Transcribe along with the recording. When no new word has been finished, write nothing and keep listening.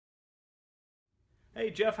Hey,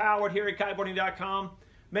 Jeff Howard here at Kiteboarding.com.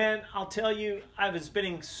 Man, I'll tell you, I've been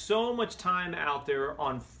spending so much time out there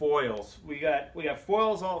on foils. We got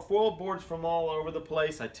foils, foil boards from all over the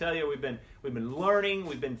place. I tell you, we've been learning,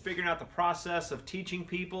 we've been figuring out the process of teaching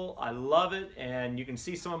people. I love it, and you can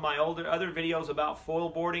see some of my other videos about foil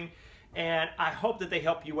boarding, and I hope that they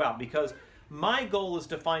help you out, because my goal is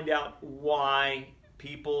to find out why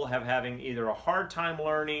people having either a hard time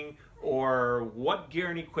learning, or what gear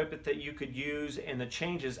and equipment that you could use, and the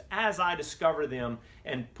changes as I discover them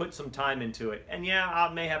and put some time into it. And yeah,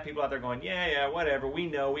 I may have people out there going, yeah, whatever,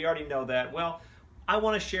 we already know that. Well, I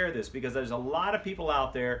want to share this because there's a lot of people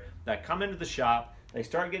out there that come into the shop, they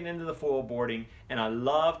start getting into the foil boarding, and I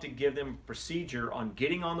love to give them a procedure on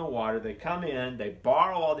getting on the water. They come in, they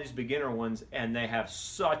borrow all these beginner ones, and they have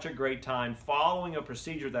such a great time following a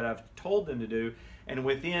procedure that I've told them to do, and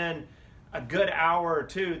within a good hour or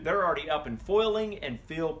two, they're already up and foiling and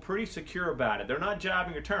feel pretty secure about it. They're not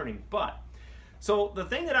jabbing or turning. But, so the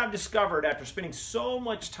thing that I've discovered after spending so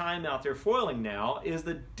much time out there foiling now is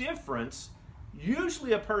the difference.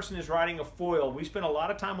 Usually a person is riding a foil. We spend a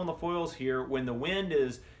lot of time on the foils here when the wind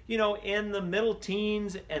is, in the middle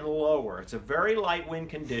teens and lower. It's a very light wind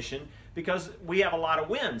condition because we have a lot of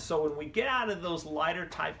wind. So when we get out of those lighter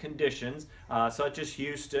type conditions, such as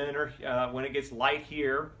Houston, or when it gets light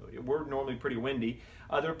here, we're normally pretty windy.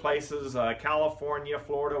 Other places, California,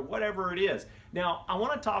 Florida, whatever it is. Now, I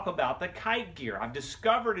want to talk about the kite gear. I've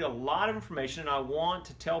discovered a lot of information, and I want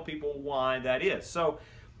to tell people why that is. So,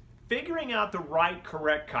 figuring out the right,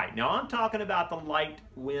 correct kite. Now, I'm talking about the light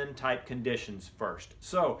wind type conditions first.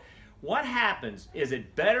 So, what happens? Is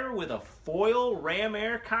it better with a foil ram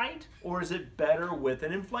air kite, or is it better with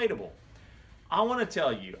an inflatable? I want to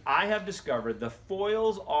tell you, I have discovered the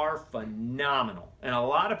foils are phenomenal. And a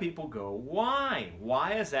lot of people go, why?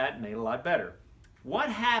 Why is that made a lot better? What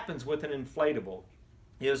happens with an inflatable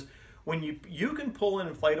is when you can pull an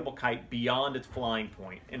inflatable kite beyond its flying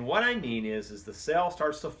point. And what I mean is the sail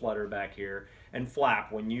starts to flutter back here and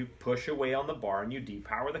flap when you push away on the bar and you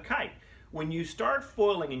depower the kite. When you start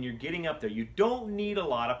foiling and you're getting up there, you don't need a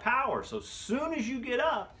lot of power. So as soon as you get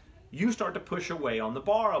up, you start to push away on the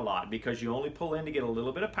bar a lot because you only pull in to get a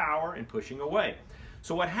little bit of power and pushing away.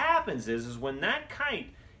 So what happens is when that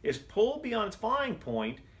kite is pulled beyond its flying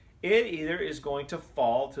point, it either is going to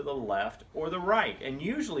fall to the left or the right. And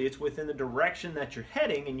usually it's within the direction that you're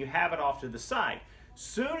heading and you have it off to the side.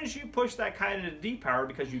 Soon as you push that kite into depower,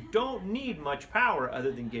 because you don't need much power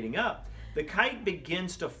other than getting up, the kite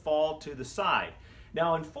begins to fall to the side.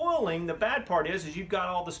 Now in foiling, the bad part is you've got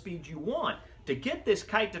all the speed you want. To get this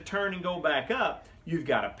kite to turn and go back up, you've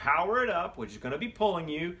got to power it up, which is going to be pulling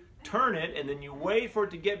you, turn it, and then you wait for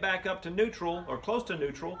it to get back up to neutral or close to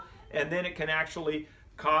neutral, and then it can actually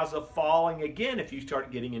cause a falling again if you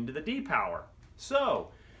start getting into the depower.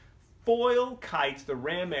 So, foil kites, the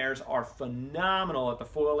ram airs, are phenomenal at the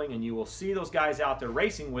foiling, and you will see those guys out there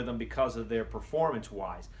racing with them because of their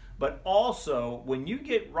performance-wise. But also, when you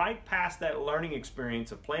get right past that learning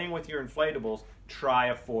experience of playing with your inflatables, try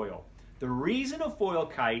a foil. The reason a foil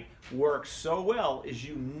kite works so well is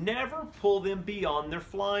you never pull them beyond their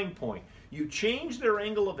flying point. You change their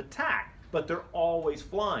angle of attack, but they're always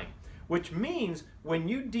flying. Which means when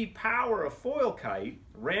you depower a foil kite,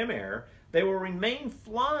 ram air, they will remain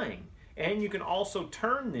flying. And you can also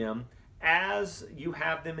turn them as you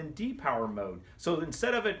have them in depower mode. So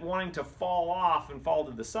instead of it wanting to fall off and fall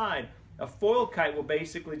to the side, a foil kite will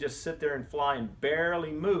basically just sit there and fly and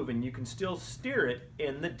barely move, and you can still steer it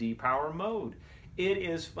in the depower mode. It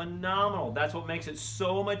is phenomenal. That's what makes it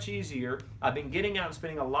so much easier. I've been getting out and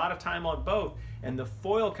spending a lot of time on both, and the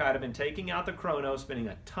foil kite, I've been taking out the chrono, spending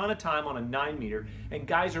a ton of time on a 9-meter, and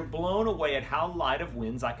guys are blown away at how light of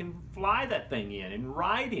winds I can fly that thing in and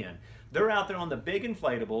ride in. They're out there on the big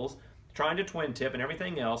inflatables, trying to twin tip and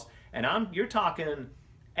everything else, and you're talking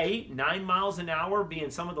 8-9 miles an hour being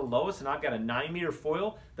some of the lowest, and I've got a 9-meter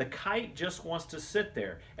foil. The kite just wants to sit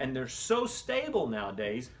there, and they're so stable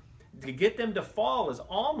nowadays, to get them to fall is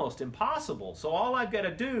almost impossible. So all I've got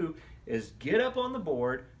to do is get up on the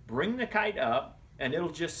board, bring the kite up, and it'll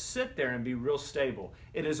just sit there and be real stable.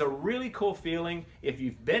 It is a really cool feeling. If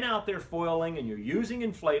you've been out there foiling and you're using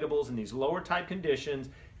inflatables in these lower type conditions,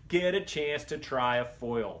 get a chance to try a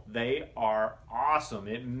foil. They are awesome.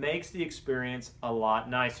 It makes the experience a lot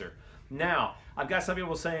nicer. Now, I've got some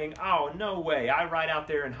people saying, oh, no way, I ride out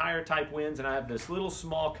there in higher type winds and I have this little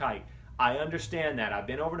small kite. I understand that. I've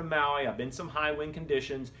been over to Maui, I've been some high wind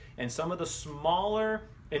conditions, and some of the smaller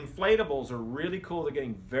inflatables are really cool. They're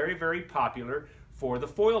getting very, very popular for the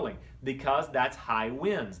foiling because that's high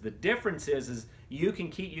winds. The difference is you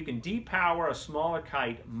can depower a smaller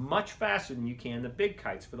kite much faster than you can the big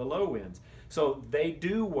kites for the low winds. So they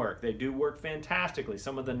do work. They do work fantastically.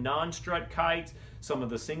 Some of the non-strut kites, some of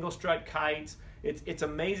the single strut kites, it's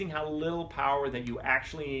amazing how little power that you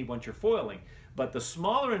actually need once you're foiling. But the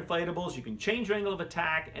smaller inflatables, you can change your angle of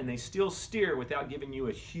attack and they still steer without giving you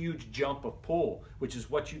a huge jump of pull, which is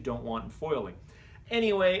what you don't want in foiling.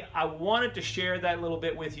 Anyway, I wanted to share that little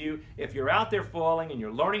bit with you. If you're out there foiling and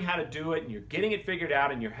you're learning how to do it and you're getting it figured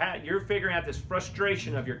out and you're figuring out this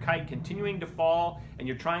frustration of your kite continuing to fall and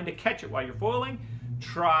you're trying to catch it while you're foiling,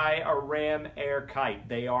 try a ram air kite.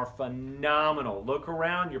 They are phenomenal. Look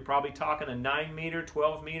around, you're probably talking a 9 meter,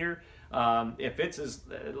 12 meter. If it's as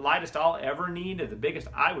lightest I'll ever need, the biggest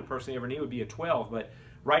I would personally ever need would be a 12, but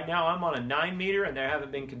right now I'm on a 9 meter and there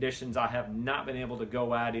haven't been conditions I have not been able to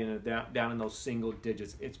go out down in those single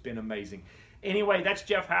digits. It's been amazing. Anyway, that's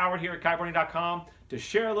Jeff Howard here at Kiteboarding.com to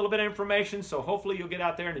share a little bit of information, so hopefully you'll get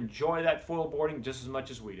out there and enjoy that foil boarding just as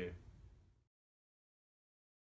much as we do.